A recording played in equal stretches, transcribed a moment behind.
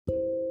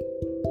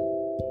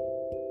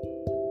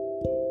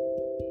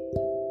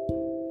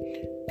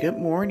Good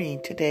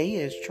morning. Today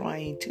is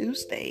Trying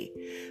Tuesday.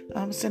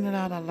 I'm sending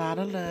out a lot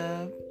of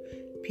love,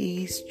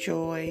 peace,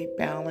 joy,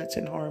 balance,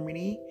 and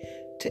harmony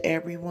to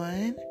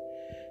everyone.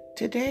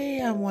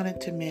 Today, I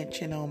wanted to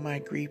mention on my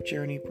grief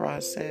journey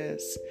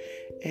process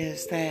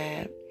is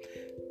that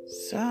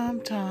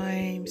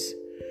sometimes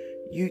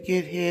you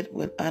get hit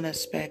with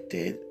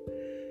unexpected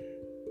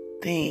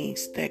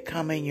things that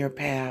come in your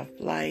path,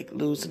 like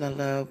losing a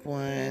loved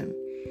one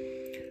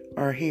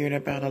or hearing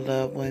about a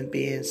loved one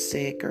being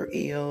sick or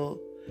ill.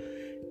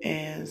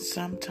 And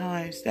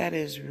sometimes that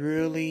is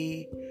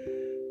really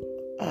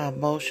an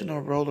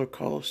emotional roller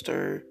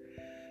coaster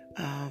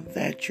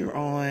that you're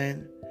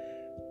on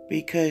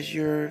because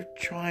you're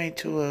trying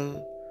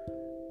to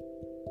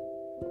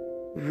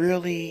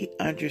really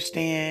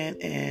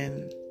understand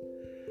and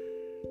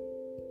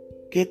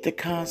get the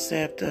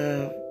concept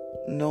of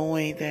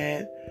knowing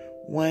that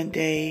one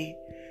day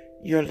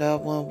your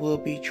loved one will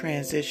be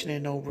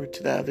transitioning over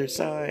to the other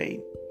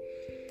side.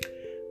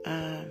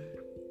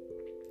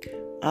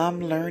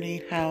 I'm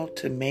learning how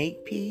to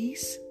make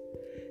peace.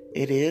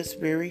 It is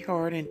very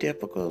hard and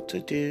difficult to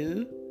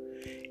do,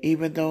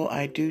 even though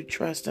I do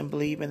trust and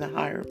believe in the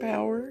higher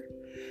power.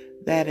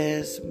 That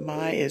is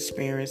my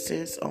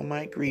experiences on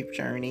my grief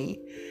journey.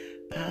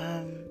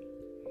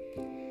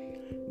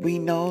 We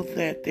know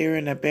that they're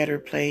in a better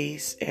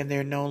place and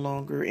they're no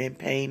longer in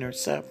pain or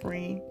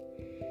suffering.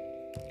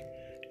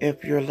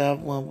 If your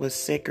loved one was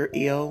sick or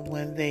ill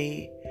when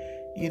they,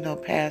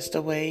 passed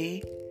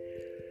away,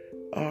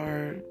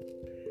 or,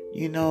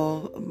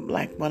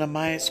 like one of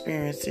my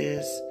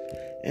experiences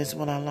is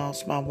when I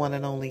lost my one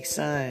and only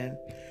son.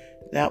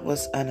 That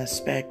was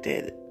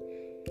unexpected.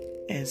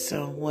 And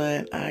so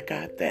when I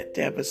got that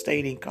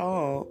devastating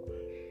call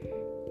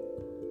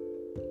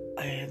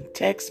and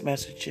text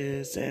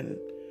messages and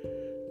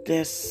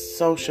this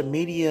social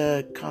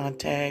media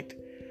contact,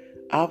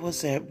 I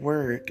was at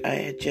work. I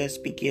had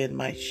just begun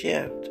my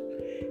shift.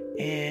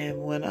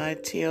 And when I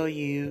tell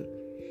you,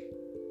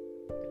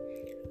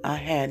 I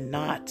had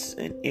knots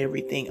and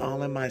everything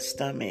all in my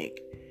stomach.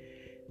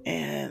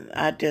 And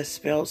I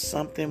just felt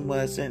something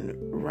wasn't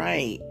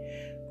right,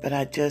 but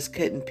I just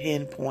couldn't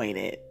pinpoint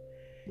it.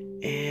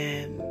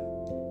 And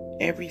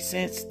ever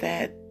since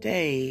that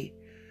day,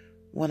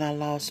 when I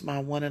lost my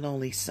one and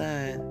only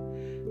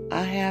son,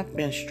 I have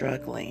been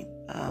struggling,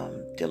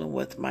 dealing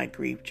with my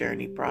grief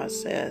journey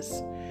process.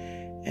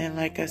 And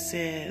like I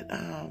said,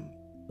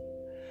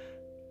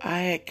 I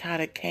had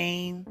kind of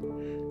came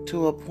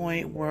to a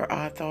point where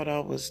I thought I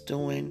was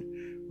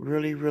doing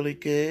really, really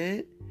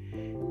good.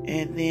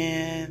 And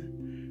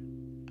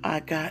then I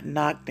got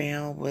knocked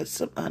down with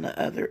some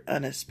other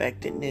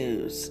unexpected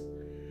news.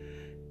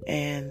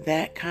 And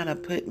that kind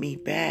of pushed me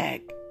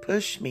back,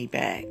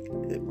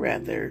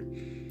 rather.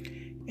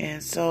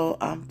 And so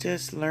I'm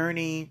just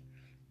learning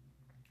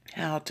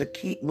how to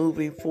keep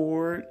moving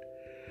forward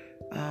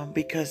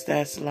because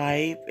that's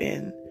life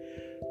and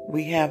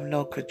we have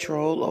no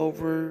control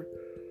over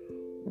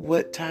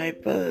what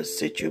type of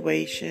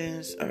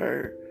situations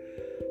or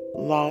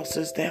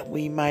losses that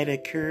we might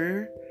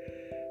occur.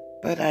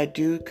 But I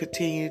do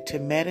continue to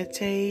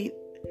meditate,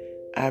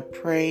 I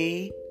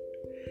pray,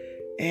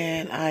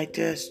 and I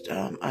just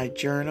I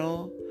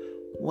journal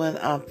when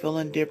I'm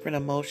feeling different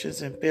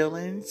emotions and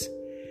feelings.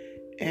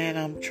 And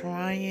I'm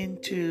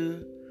trying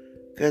to,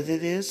 because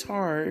it is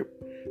hard,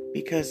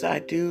 because I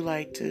do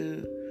like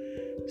to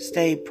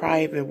stay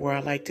private where I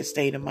like to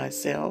stay to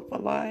myself a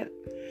lot.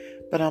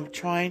 But I'm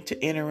trying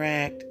to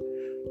interact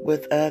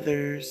with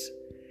others.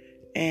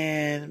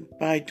 And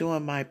by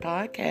doing my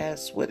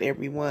podcast with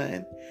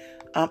everyone,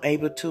 I'm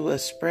able to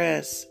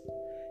express,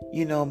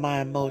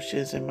 my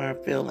emotions and my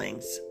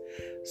feelings.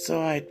 So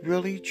I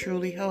really,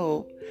 truly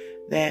hope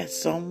that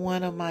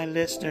someone of my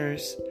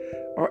listeners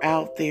are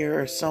out there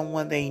or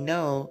someone they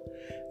know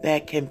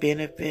that can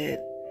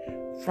benefit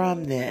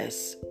from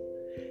this.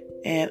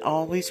 And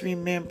always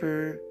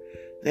remember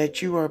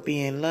that you are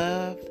being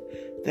loved,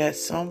 that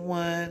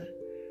someone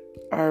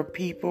or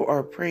people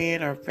are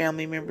praying or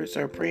family members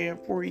are praying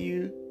for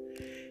you.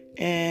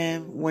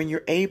 And when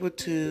you're able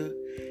to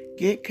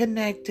get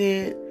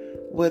connected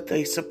with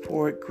a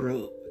support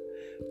group,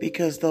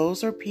 because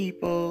those are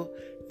people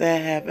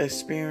that have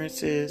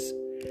experiences,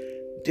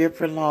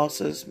 different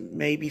losses,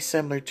 maybe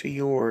similar to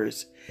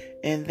yours,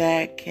 and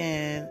that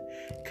can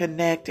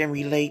connect and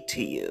relate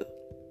to you.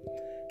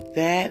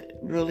 That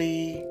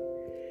really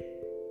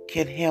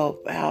can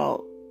help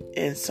out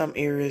in some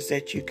areas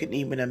that you couldn't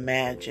even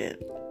imagine.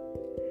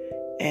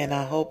 And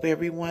I hope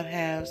everyone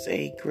has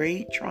a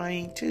great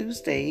Trying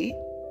Tuesday.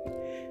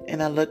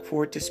 And I look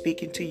forward to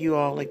speaking to you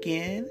all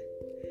again.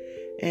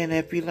 And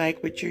if you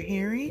like what you're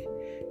hearing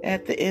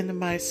at the end of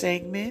my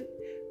segment,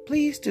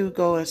 please do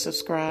go and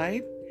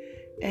subscribe.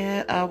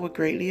 And I would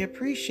greatly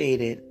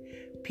appreciate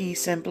it.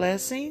 Peace and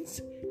blessings.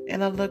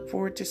 And I look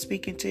forward to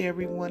speaking to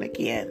everyone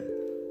again.